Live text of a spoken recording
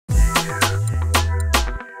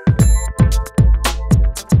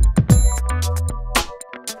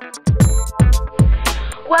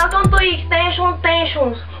Welcome to Extension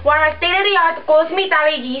Tensions, where a state-of-the-art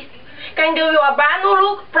cosmetologist can give you a brand new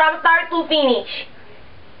look from start to finish.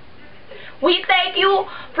 We take you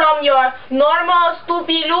from your normal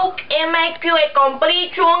stupid look and make you a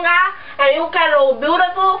complete chonga, and you can look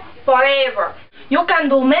beautiful forever. You can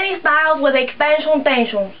do many styles with Extension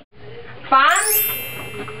Tensions. Fun,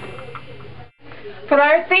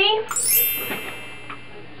 flirty,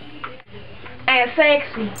 and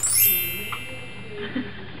sexy.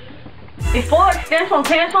 Before Extension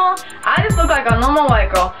Tension, I just look like a normal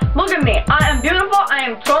white girl. Look at me, I am beautiful, I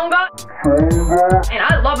am chonga, and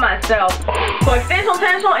I love myself. So Extension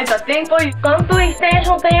Tension is a thing for you. Come to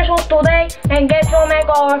Extension Tensions today and get your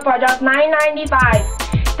makeover for just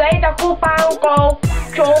 $9.95. Say the coupon code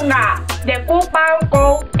CHONGA. The coupon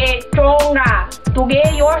code is CHONGA to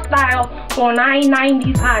get your style for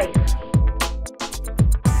 $9.95.